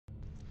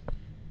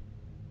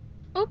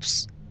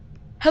Oops.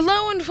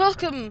 Hello and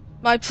welcome,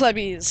 my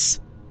plebbies.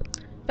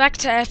 Back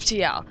to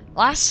FTL.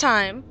 Last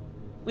time,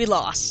 we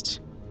lost.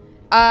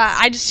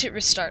 I just hit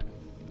restart,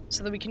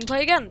 so that we can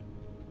play again.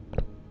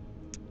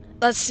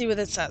 Let's see what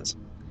it says.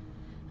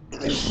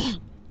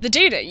 The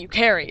data you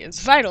carry is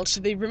vital to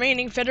the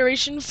remaining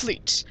Federation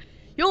fleet.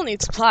 You'll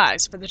need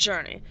supplies for the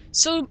journey,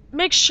 so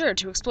make sure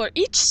to explore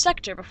each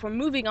sector before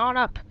moving on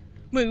up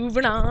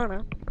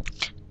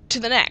to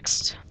the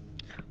next.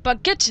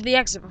 But get to the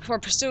exit before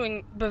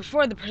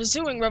the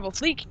pursuing rebel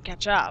fleet can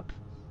catch up.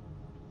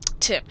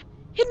 Tip: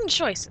 hidden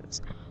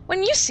choices.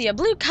 When you see a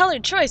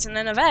blue-colored choice in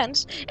an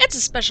event, it's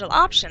a special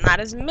option that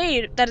has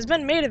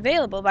been made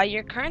available by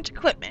your current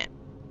equipment.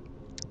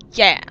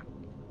 Yeah.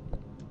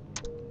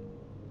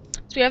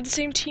 So we have the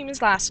same team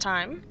as last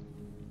time.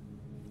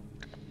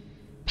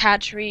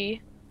 Patry,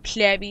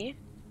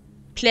 pleb,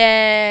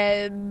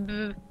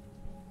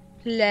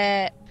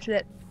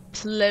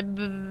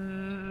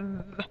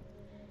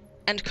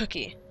 and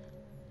Cookie.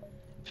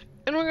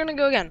 And we're gonna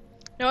go again.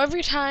 Now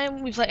every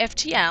time we play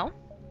FTL,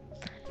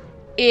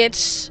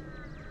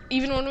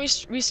 even when we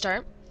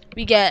restart,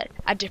 we get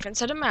a different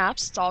set of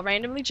maps. It's all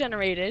randomly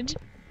generated.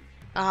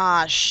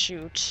 Ah,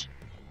 shoot.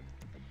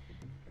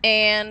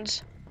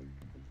 And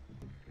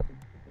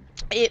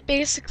it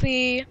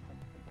basically,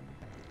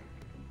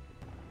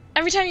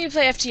 every time you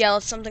play FTL,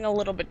 it's something a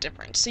little bit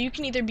different. So you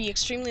can either be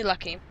extremely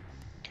lucky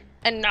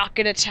and not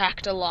get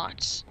attacked a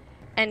lot,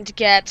 and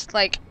get,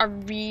 like, a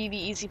really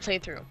easy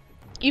playthrough,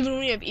 even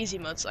when you have easy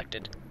mode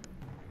selected.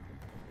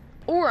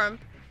 Or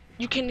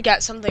you can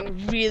get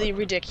something really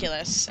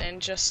ridiculous and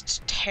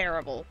just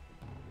terrible.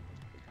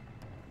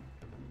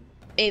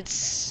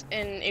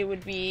 It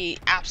would be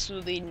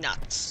absolutely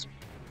nuts.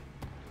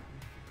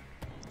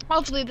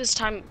 Hopefully this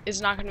time is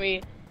not going to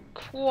be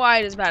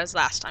quite as bad as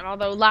last time,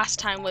 although last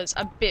time was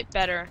a bit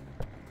better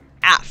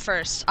at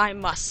first, I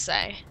must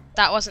say.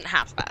 That wasn't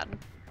half bad.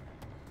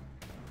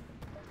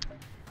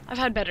 I've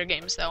had better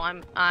games, though.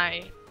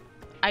 I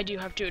do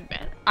have to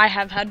admit, I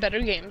have had better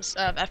games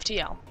of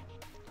FTL.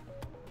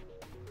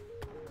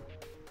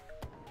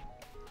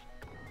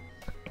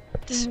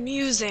 This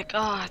music,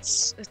 oh,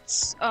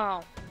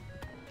 oh.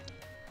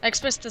 I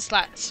expressed this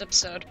last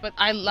episode, but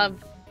I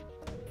love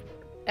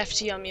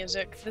FTL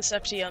music. This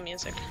FTL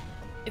music,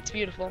 it's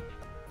beautiful.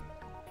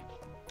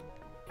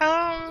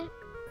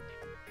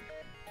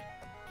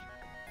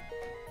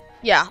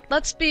 Yeah,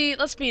 let's be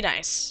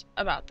nice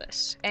about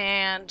this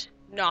and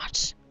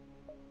not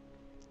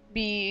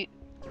be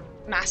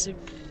massive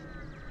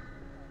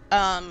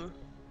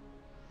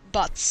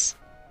butts.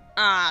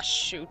 Ah,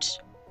 shoot.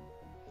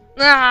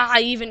 Ah,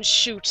 even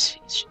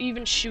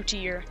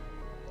shootier.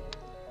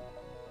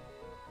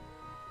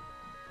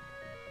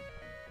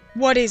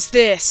 What is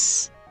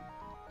this?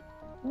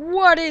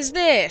 What is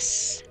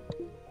this?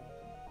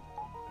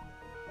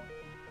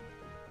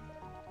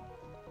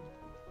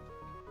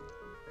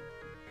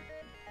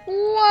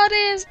 What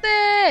is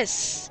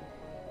this?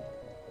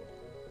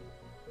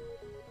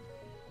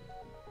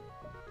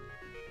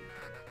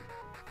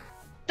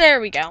 There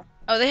we go.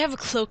 Oh, they have a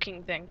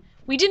cloaking thing.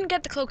 We didn't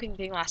get the cloaking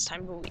thing last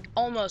time, but we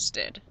almost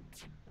did.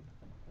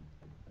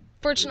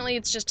 Fortunately,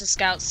 it's just a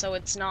scout, so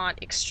it's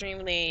not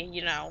extremely,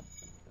 you know,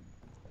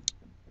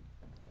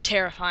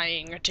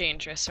 terrifying or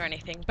dangerous or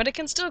anything, but it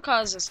can still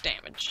cause us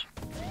damage.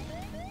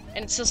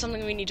 And it's still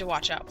something we need to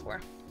watch out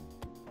for.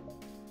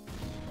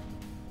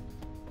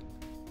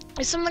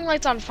 If something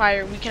lights on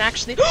fire, we can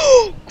actually—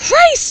 Oh!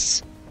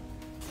 Christ!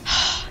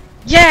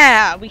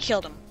 Yeah! We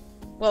killed him.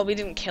 Well, we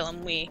didn't kill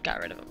him, we got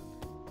rid of him.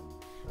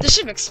 The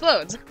ship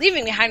explodes,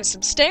 leaving behind a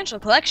substantial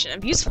collection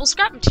of useful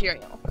scrap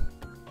material.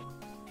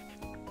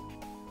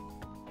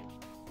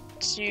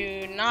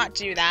 Do not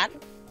do that.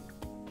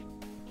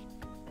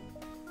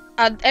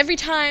 Every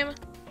time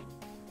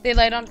they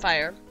light on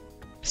fire,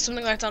 if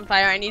something lights on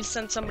fire, I need to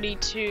send somebody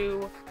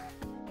to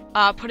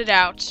put it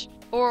out,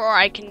 or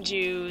I can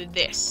do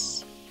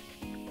this.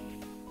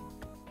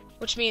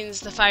 Which means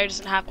the fire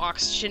doesn't have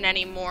oxygen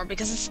anymore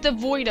because it's the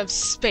void of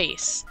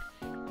space.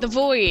 The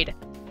void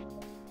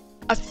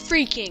of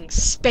freaking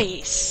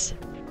space.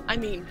 I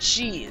mean,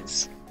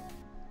 jeez.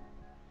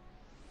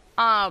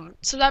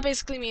 So that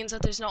basically means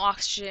that there's no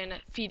oxygen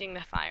feeding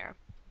the fire.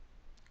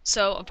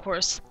 So, of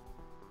course,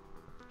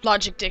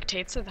 logic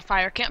dictates that the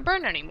fire can't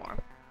burn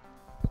anymore.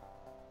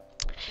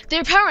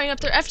 They're powering up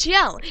their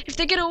FTL. If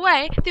they get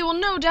away, they will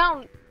no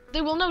doubt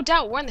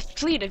warn the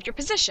fleet of your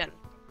position.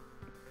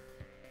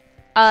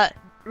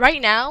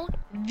 Right now,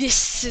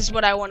 this is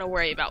what I want to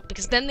worry about,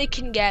 because then they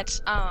can get,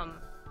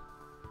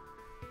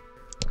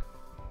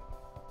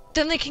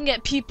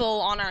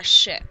 people on our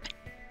ship.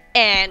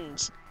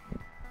 And,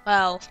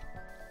 well,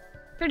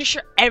 pretty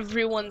sure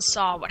everyone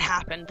saw what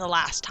happened the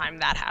last time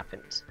that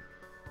happened.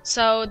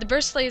 So, the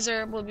burst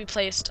laser will be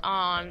placed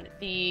on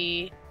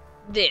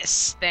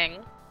this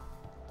thing.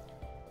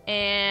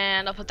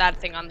 And I'll put that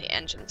thing on the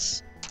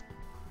engines.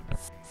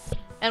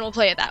 And we'll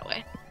play it that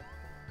way.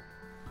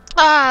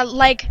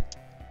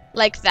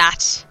 Like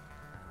that.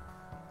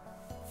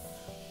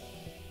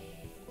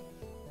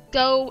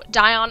 Go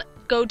die on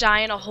go die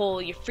in a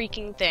hole, you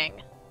freaking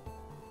thing.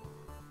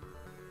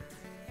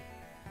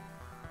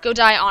 Go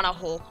die on a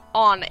hole.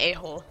 On a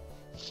hole.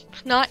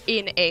 Not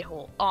in a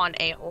hole. On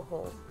a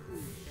hole.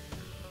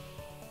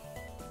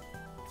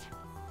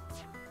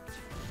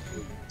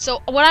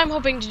 So what I'm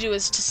hoping to do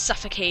is to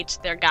suffocate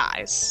their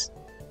guys.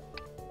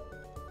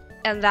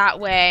 And that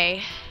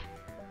way,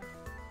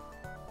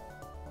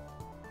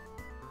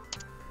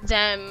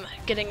 them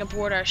getting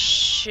aboard our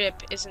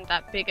ship isn't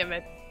that big of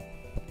a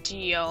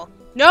deal.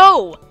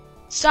 No!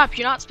 Stop,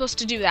 you're not supposed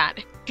to do that.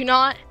 You're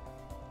not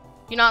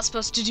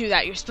supposed to do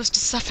that. You're supposed to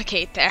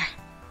suffocate there.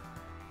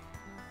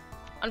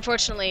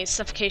 Unfortunately,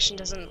 suffocation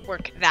doesn't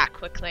work that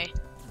quickly.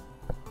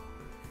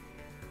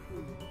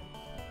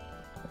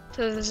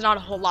 So there's not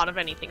a whole lot of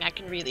anything I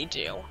can really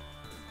do.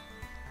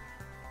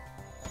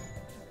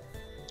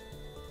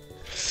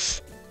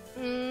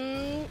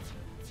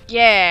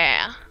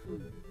 Yeah.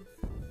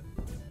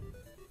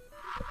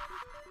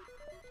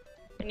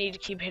 I need to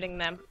keep hitting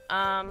them.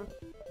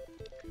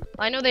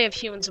 Well, I know they have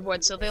humans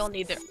aboard, so they'll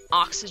need their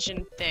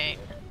oxygen thing.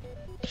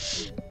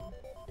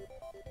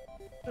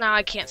 Now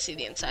I can't see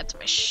the insides of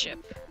my ship.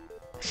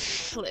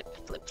 Flip,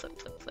 flip, flip,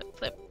 flip, flip,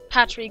 flip.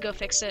 Patry, go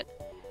fix it.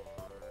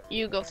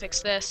 You go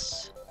fix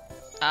this.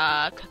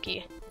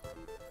 Cookie.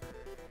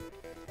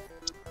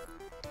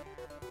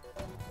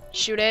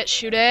 Shoot it,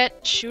 shoot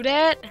it, shoot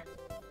it!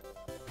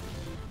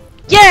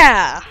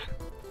 Yeah!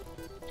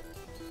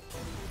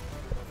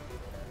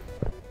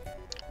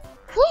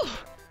 Whew!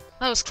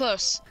 That was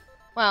close.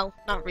 Well,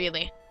 not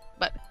really,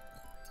 but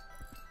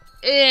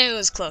it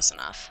was close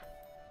enough.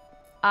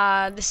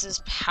 This is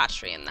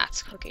Patry and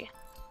that's Cookie.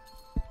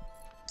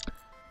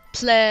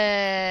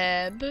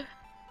 Pleb.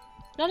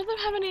 None of them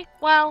have any,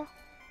 well,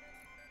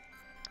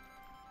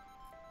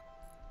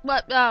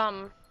 but,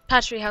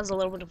 Patry has a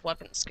little bit of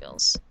weapon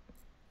skills.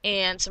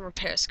 And some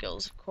repair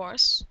skills, of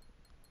course.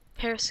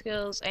 Repair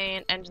skills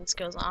and engine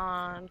skills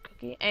on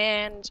Cookie.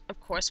 And, of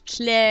course,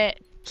 Pleb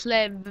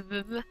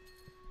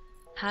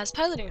has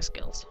piloting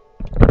skills.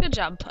 Good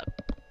job, Pleb.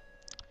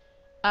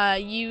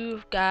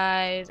 You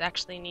guys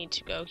actually need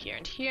to go here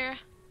and here.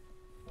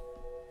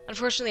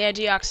 Unfortunately, I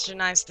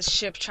deoxygenized the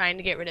ship trying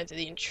to get rid of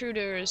the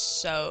intruders,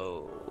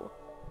 so...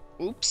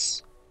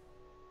 Oops.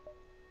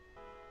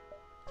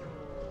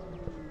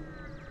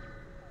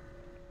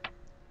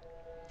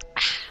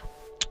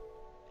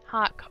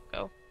 Hot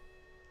cocoa.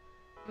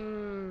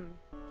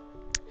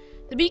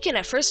 The beacon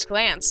at first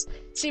glance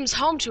seems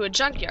home to a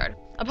junkyard.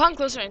 Upon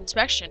closer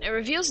inspection, it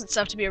reveals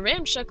itself to be a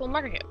ramshackle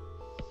market.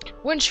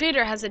 One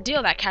trader has a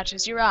deal that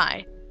catches your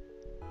eye.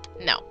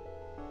 No.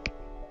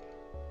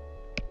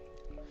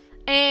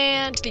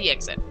 And the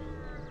exit.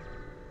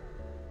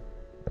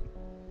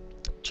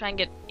 Try and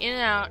get in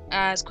and out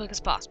as quick as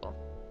possible.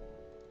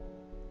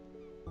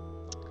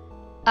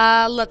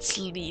 Let's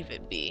leave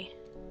it be.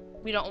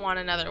 We don't want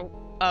another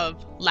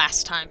of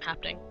last time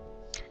happening.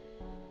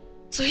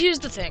 So here's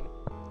the thing.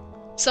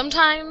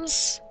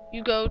 Sometimes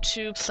you go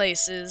to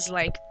places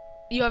like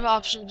you have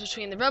options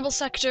between the Rebel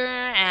sector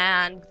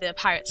and the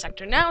Pirate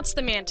sector. Now it's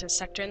the Mantis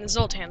sector and the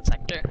Zoltan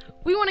sector.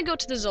 We want to go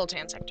to the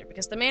Zoltan sector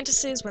because the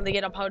Mantises, when they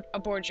get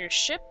aboard your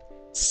ship,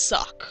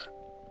 suck.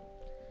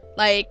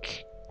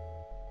 Like,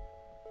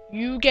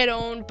 you get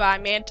owned by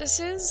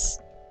Mantises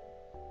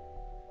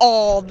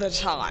all the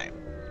time.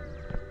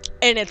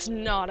 And it's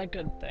not a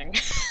good thing.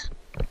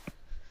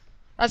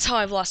 That's how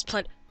I've lost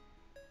plenty.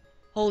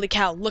 Holy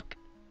cow, look.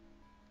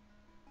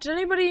 Did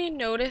anybody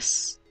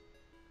notice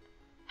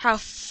how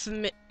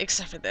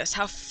except for this,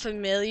 how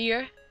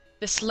familiar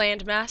this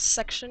landmass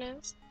section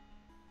is?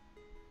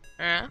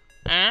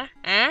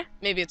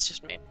 Maybe it's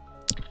just me.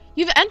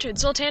 You've entered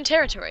Zoltan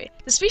territory.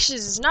 The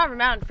species is not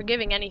renowned for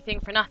giving anything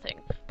for nothing,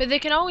 but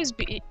you can always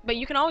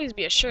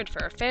be assured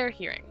for a fair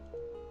hearing.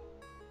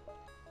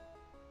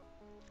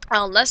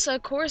 Unless,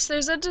 of course,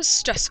 there's a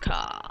distress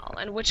call,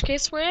 in which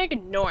case we're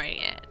ignoring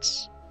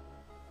it.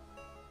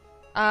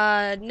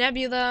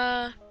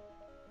 Nebula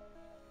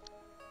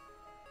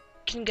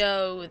can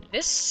go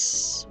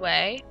this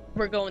way.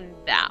 We're going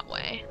that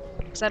way,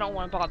 because I don't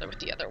want to bother with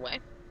the other way.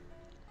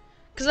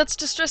 Because that's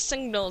distress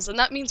signals, and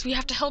that means we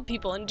have to help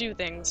people and do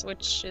things,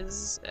 which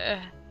is,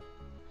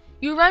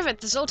 You arrive at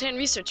the Zoltan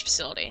Research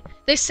Facility.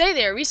 They say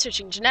they are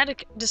researching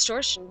genetic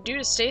distortion due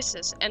to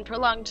stasis and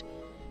prolonged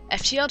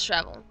FTL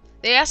travel.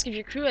 They ask if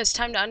your crew has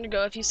time to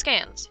undergo a few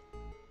scans.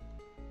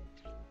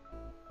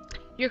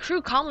 Your crew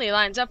calmly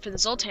lines up for the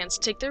Zoltans to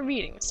take their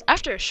readings.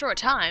 After a short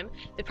time,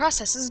 the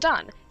process is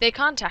done. They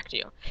contact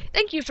you.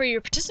 Thank you for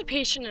your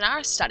participation in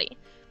our study.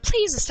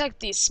 Please accept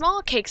these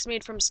small cakes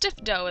made from stiff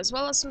dough as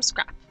well as some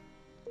scrap.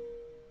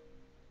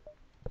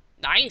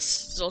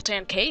 Nice!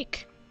 Zoltan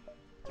cake.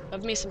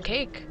 Love me some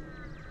cake.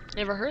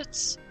 Never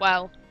hurts.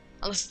 Well,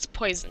 unless it's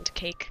poisoned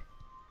cake.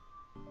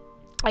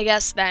 I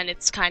guess then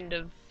it's kind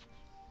of...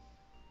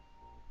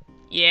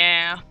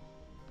 Yeah.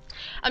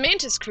 A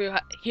Mantis crew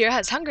here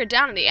has hunkered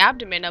down in the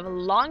abdomen of a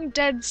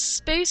long-dead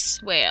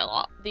space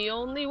whale. The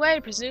only way,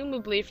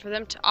 presumably, for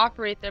them to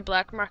operate their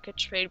black market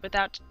trade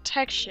without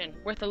detection.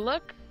 Worth a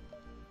look?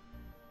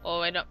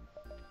 Oh, I don't...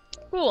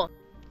 Cool.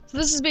 So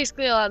this is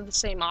basically a lot of the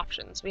same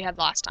options we had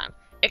last time.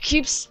 It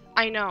keeps,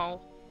 I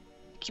know,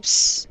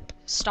 keeps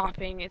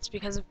stopping. It's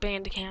because of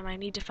Bandicam. I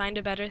need to find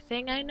a better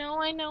thing. I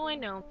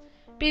know.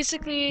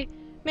 Basically,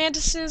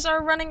 mantises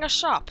are running a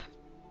shop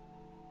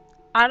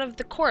out of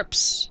the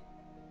corpse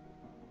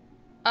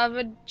of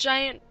a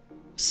giant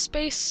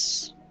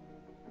space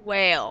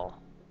whale.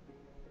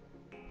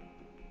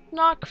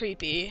 Not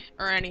creepy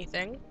or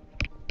anything.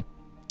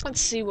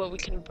 Let's see what we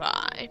can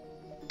buy.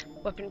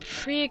 Weapon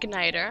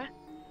pre-igniter.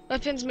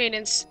 Weapons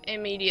maintenance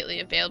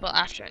immediately available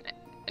after an...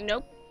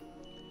 Nope.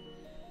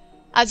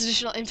 Adds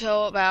additional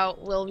info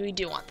about, well, we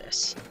do want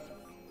this.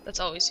 That's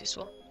always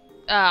useful.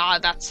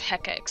 That's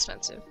hecka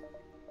expensive.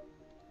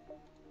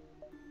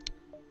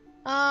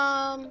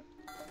 Never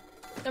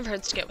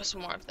hurts to get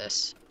some more of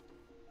this.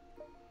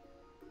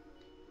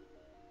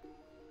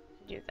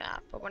 Do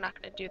that, but we're not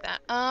gonna do that.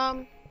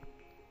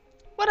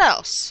 What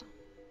else?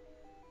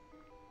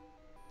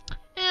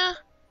 Yeah,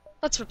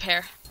 let's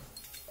repair.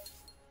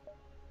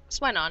 So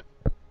why not?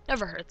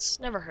 Never hurts.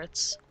 Never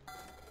hurts.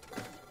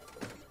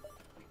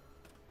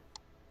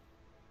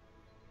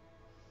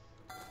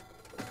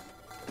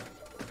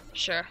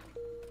 Sure.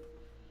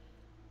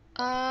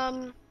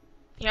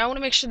 Yeah, I want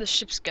to make sure the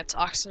ship gets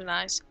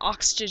oxygenized,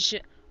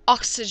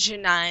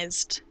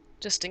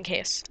 just in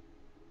case.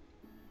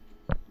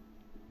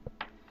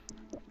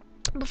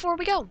 Before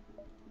we go.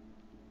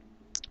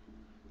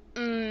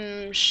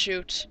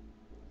 Shoot.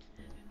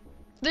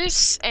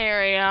 This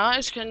area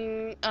is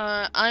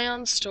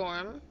ion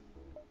storm,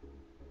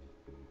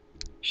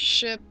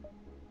 ship,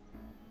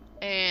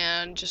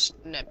 and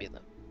just nebula.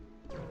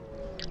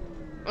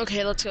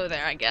 Okay, let's go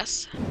there, I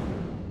guess.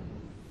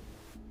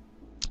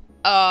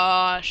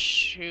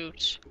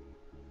 Shoot.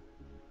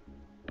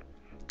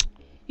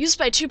 Used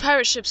by 2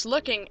 pirate ships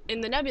lurking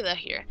in the nebula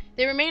here.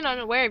 They remain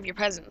unaware of your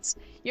presence.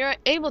 You're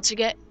able to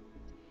get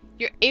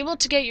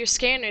your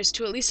scanners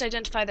to at least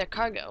identify their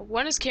cargo.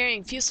 One is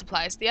carrying fuel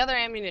supplies, the other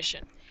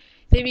ammunition.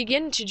 They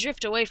begin to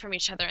drift away from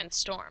each other in the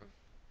storm.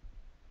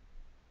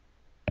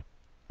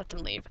 Let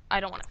them leave. I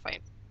don't want to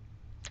fight.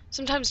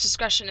 Sometimes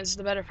discretion is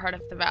the better part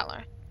of the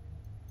valor.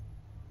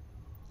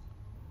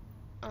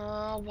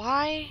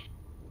 Why?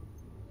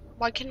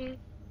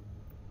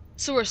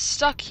 So we're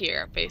stuck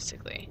here,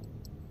 basically.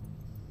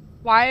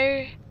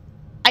 Why?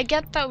 I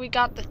get that we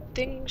got the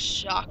thing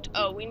shocked.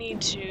 Oh, we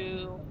need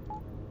to...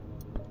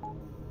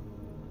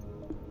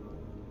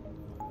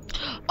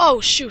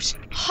 Oh, shoot.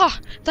 Huh,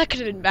 that could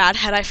have been bad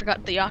had I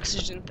forgot the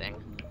oxygen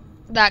thing.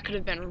 That could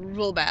have been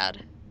real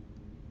bad.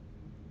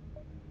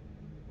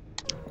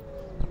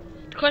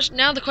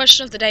 Now the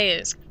question of the day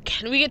is,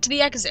 can we get to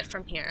the exit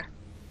from here?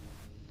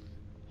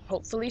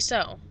 Hopefully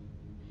so.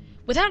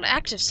 Without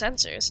active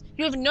sensors,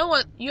 you have no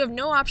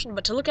option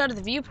but to look out of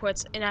the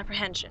viewports in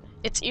apprehension.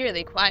 It's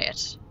eerily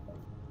quiet.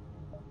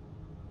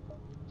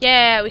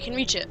 Yeah, we can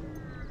reach it.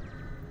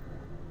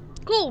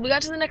 Cool, we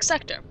got to the next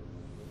sector.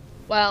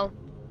 Well...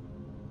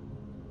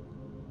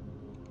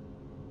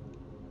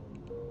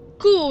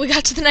 Cool, we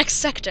got to the next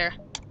sector.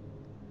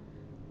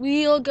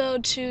 We'll go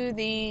to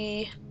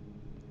the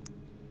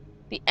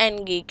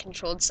Engi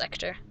controlled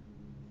sector.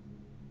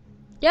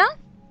 Yeah?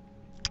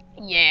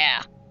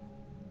 Yeah.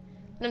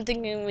 And I'm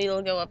thinking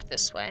we'll go up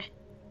this way.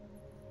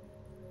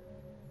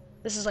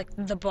 This is like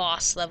the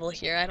boss level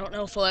here. I don't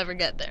know if we'll ever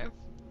get there.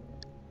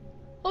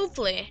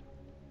 Hopefully.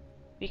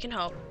 We can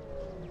hope.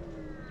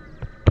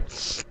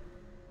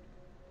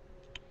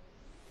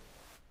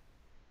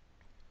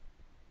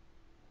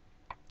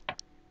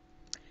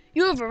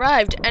 You have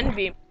arrived in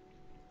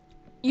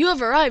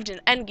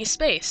Engi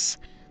space.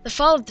 The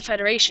fall of the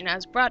Federation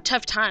has brought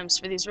tough times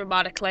for these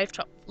robotic life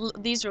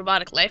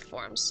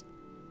forms.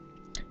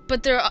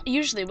 But they're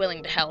usually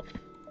willing to help.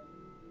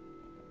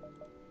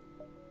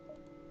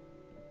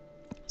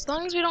 As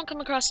long as we don't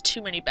come across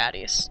too many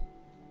baddies.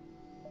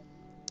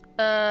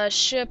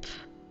 Ship,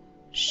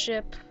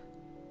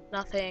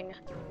 nothing.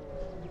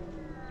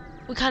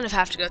 We kind of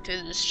have to go through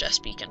the distress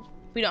beacon.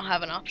 We don't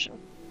have an option.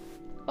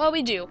 Well,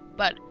 we do,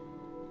 but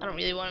I don't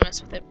really want to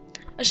mess with it.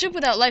 A ship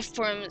without life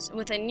forms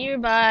with a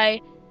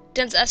nearby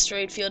dense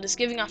asteroid field is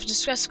giving off a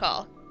distress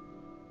call.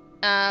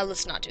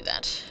 Let's not do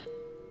that.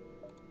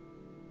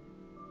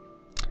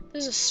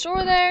 There's a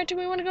store there. Do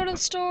we want to go to the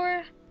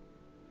store?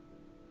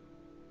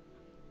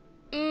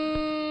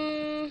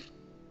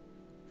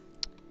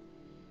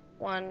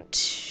 1,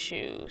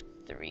 2,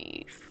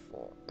 3,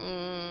 4.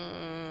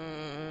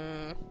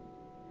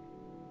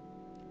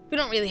 We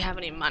don't really have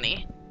any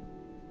money.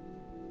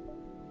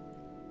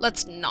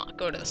 Let's not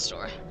go to the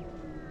store.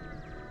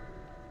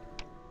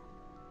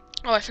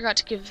 Oh, I forgot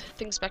to give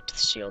things back to the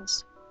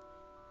shields.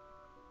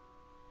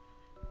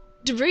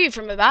 Debris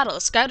from a battle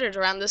is scattered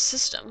around this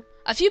system.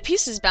 A few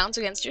pieces bounce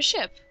against your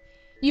ship.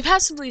 You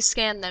passively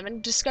scan them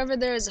and discover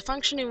there is a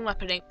functioning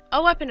weapon.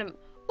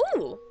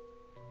 Ooh!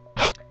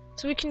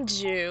 So we can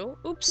do...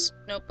 Oops.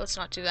 Nope, let's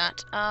not do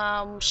that.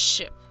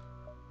 Ship.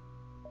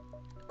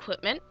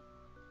 Equipment.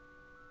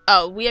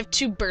 Oh, we have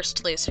 2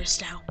 burst lasers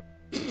now.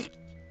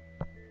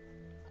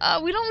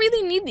 We don't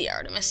really need the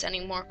Artemis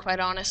anymore, quite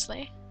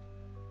honestly.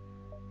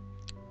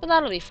 But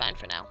that'll be fine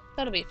for now.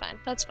 That'll be fine.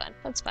 That's fine.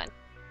 That's fine.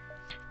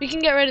 We can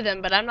get rid of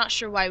them, but I'm not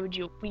sure why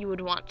you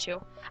would want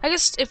to. I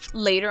guess if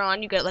later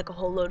on you get like a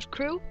whole load of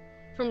crew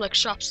from like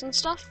shops and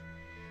stuff,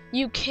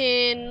 you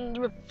can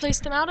replace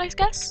them out, I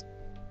guess.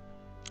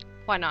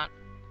 Why not?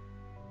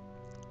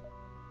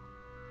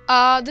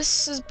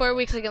 This is where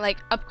we can like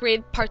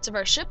upgrade parts of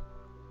our ship.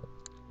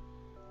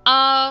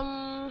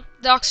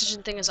 The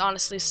oxygen thing is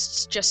honestly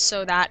just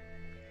so that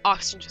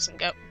oxygen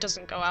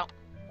doesn't go out.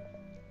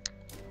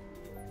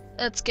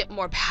 Let's get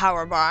more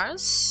power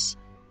bars.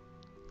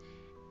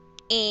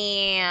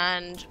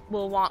 And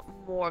we'll want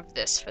more of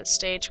this for the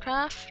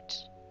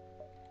Stagecraft.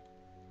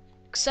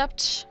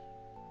 Except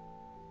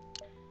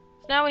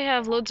now we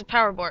have loads of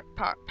power bars.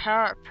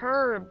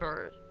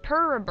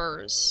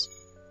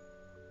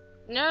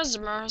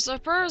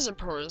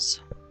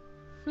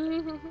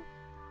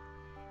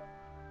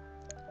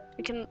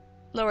 We can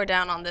lower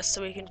down on this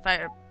so we can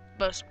fire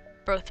both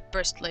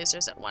burst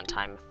lasers at one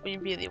time if we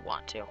really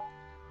want to.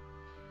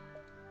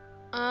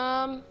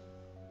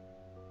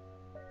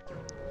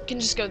 We can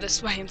just go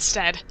this way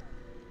instead.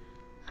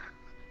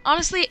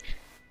 Honestly,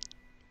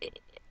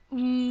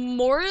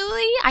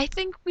 morally, I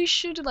think we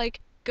should go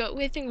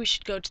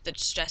to the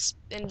distress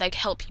and like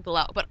help people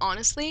out. But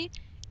honestly,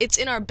 it's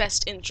in our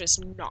best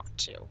interest not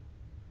to,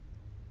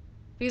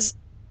 because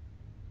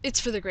it's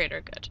for the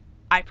greater good.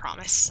 I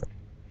promise.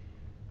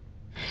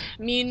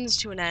 Means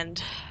to an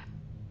end.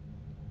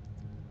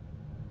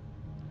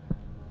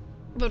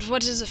 But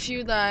what is a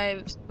few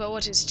lives? But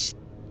what is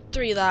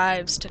 3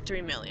 lives to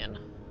 3 million?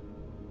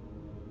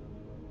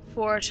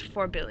 4 to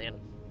 4 billion.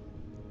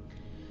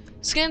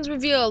 Scans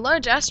reveal a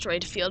large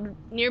asteroid field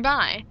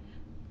nearby.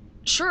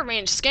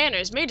 Short-range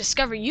scanners may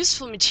discover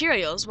useful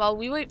materials while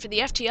we wait for the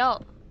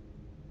FTL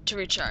to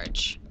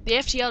recharge. The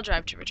FTL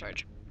drive to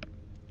recharge.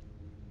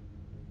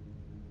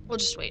 We'll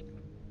just wait.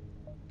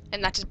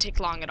 And that didn't take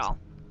long at all.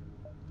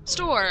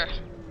 Store!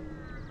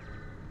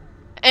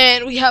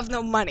 And we have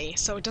no money,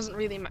 so it doesn't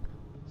really matter.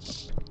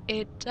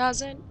 It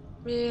doesn't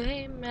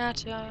really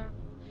matter.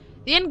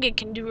 The Engi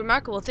can do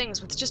remarkable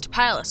things with just a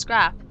pile of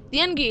scrap. The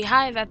Engi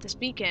hive at this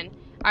beacon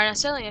are now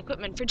selling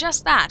equipment for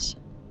just that.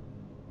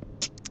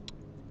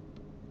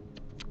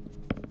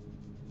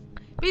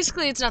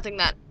 Basically, it's nothing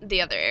that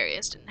the other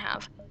areas didn't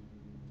have.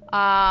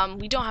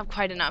 We don't have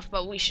quite enough,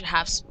 but we should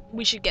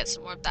get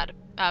some more of that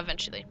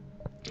eventually.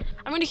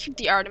 I'm going to keep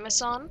the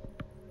Artemis on,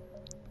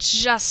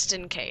 just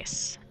in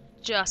case.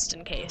 Just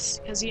in case,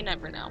 because you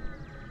never know.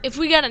 If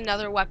we get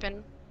another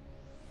weapon,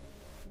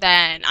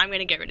 then I'm going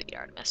to get rid of the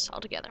Artemis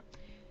altogether.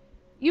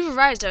 You've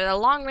arrived at a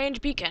long-range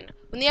beacon.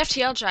 When the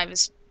FTL drive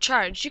is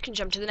charged, you can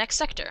jump to the next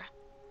sector.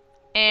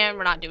 And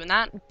we're not doing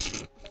that.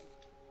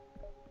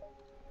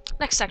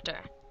 Next sector.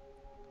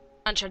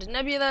 Uncharted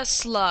Nebula,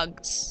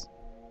 slugs.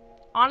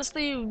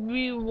 Honestly,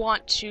 we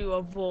want to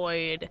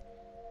avoid...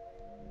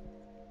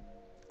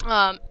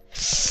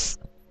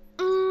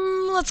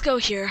 let's go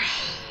here.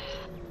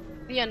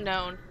 The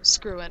unknown.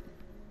 Screw it.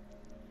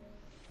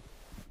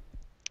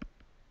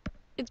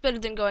 It's better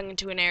than going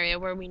into an area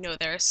where we know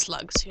there are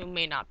slugs who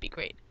may not be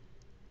great.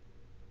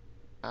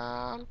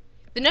 The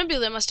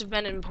nebula must have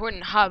been an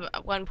important hub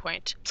at one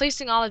point.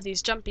 Placing all of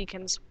these jump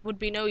beacons would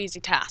be no easy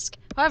task.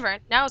 However,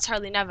 now it's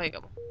hardly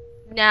navigable.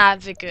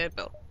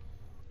 Navigatable.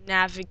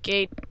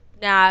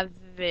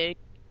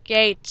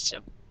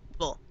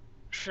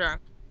 Sure.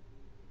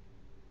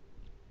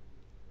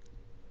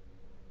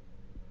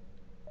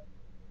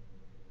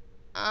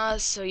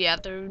 So yeah,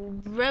 the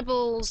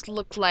rebels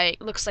looks like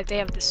they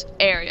have this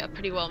area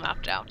pretty well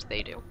mapped out.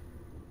 They do.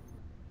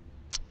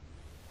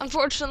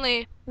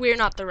 Unfortunately, we're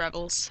not the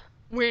rebels.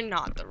 We're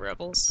not the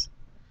rebels.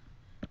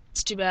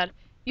 It's too bad.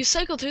 You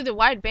cycle through the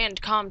wideband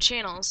comm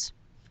channels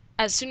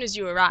as soon as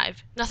you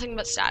arrive. Nothing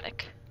but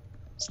static.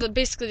 So that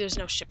basically there's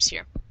no ships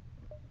here.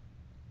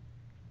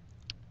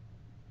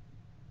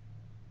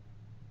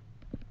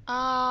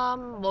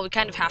 Well, we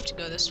kind of have to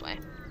go this way.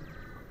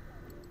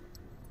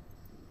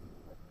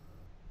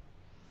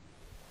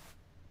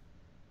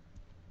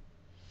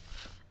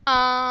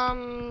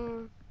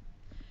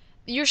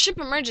 Your ship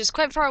emerges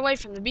quite far away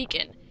from the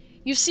beacon.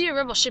 You see a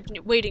rebel ship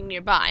waiting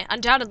nearby,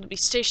 undoubtedly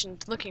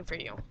stationed looking for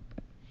you.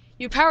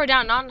 You power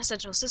down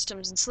non-essential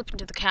systems and slip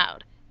into the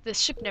cloud. The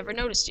ship never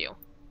noticed you.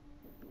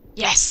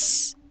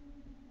 Yes!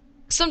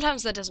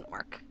 Sometimes that doesn't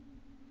work.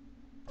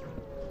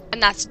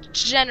 And that's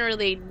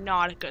generally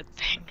not a good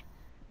thing.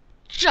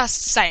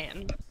 Just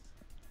saying.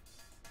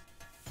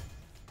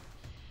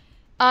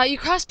 You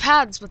cross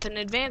paths with an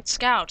advanced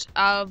scout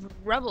of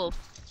rebel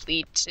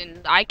fleet,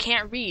 and I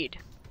can't read.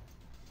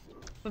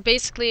 But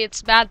basically,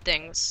 it's bad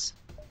things.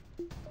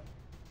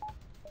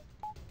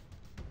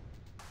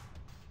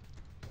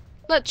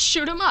 Let's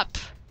shoot him up.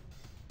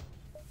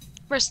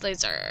 Burst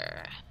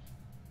laser.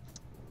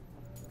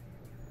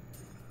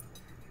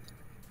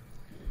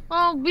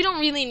 Well, we don't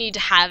really need to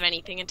have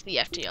anything into the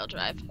FTL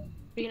drive.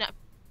 We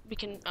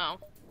can, oh.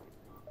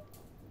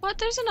 What?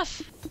 There's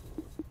enough.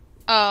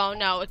 Oh,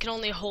 no, it can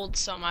only hold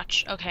so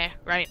much. Okay,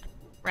 right.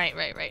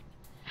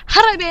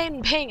 Had I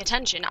been paying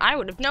attention, I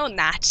would have known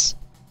that.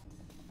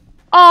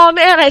 Oh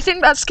man, I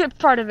think that skipped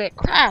part of it.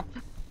 Crap.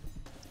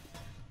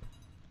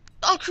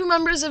 All crew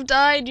members have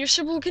died. Your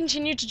ship will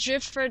continue to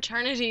drift for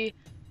eternity.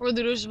 Or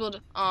the will.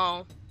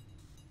 Oh.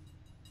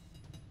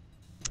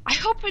 I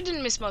hope I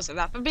didn't miss most of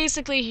that, but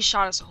basically he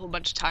shot us a whole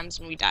bunch of times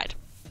when we died.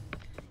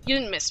 You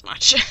didn't miss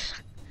much.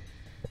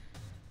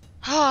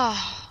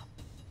 Ah,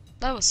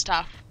 that was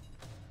tough.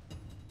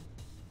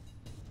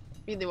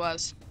 Really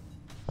was.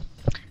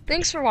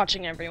 Thanks for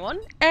watching,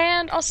 everyone,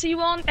 and I'll see you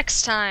all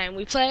next time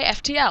we play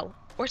FTL,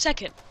 or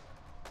Tekken.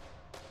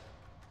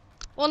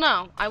 Well,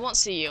 no, I won't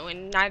see you,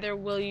 and neither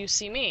will you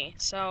see me,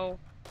 so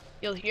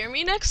you'll hear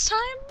me next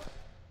time?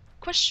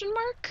 Question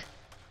mark?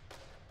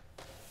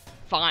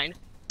 Fine.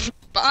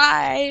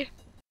 Bye!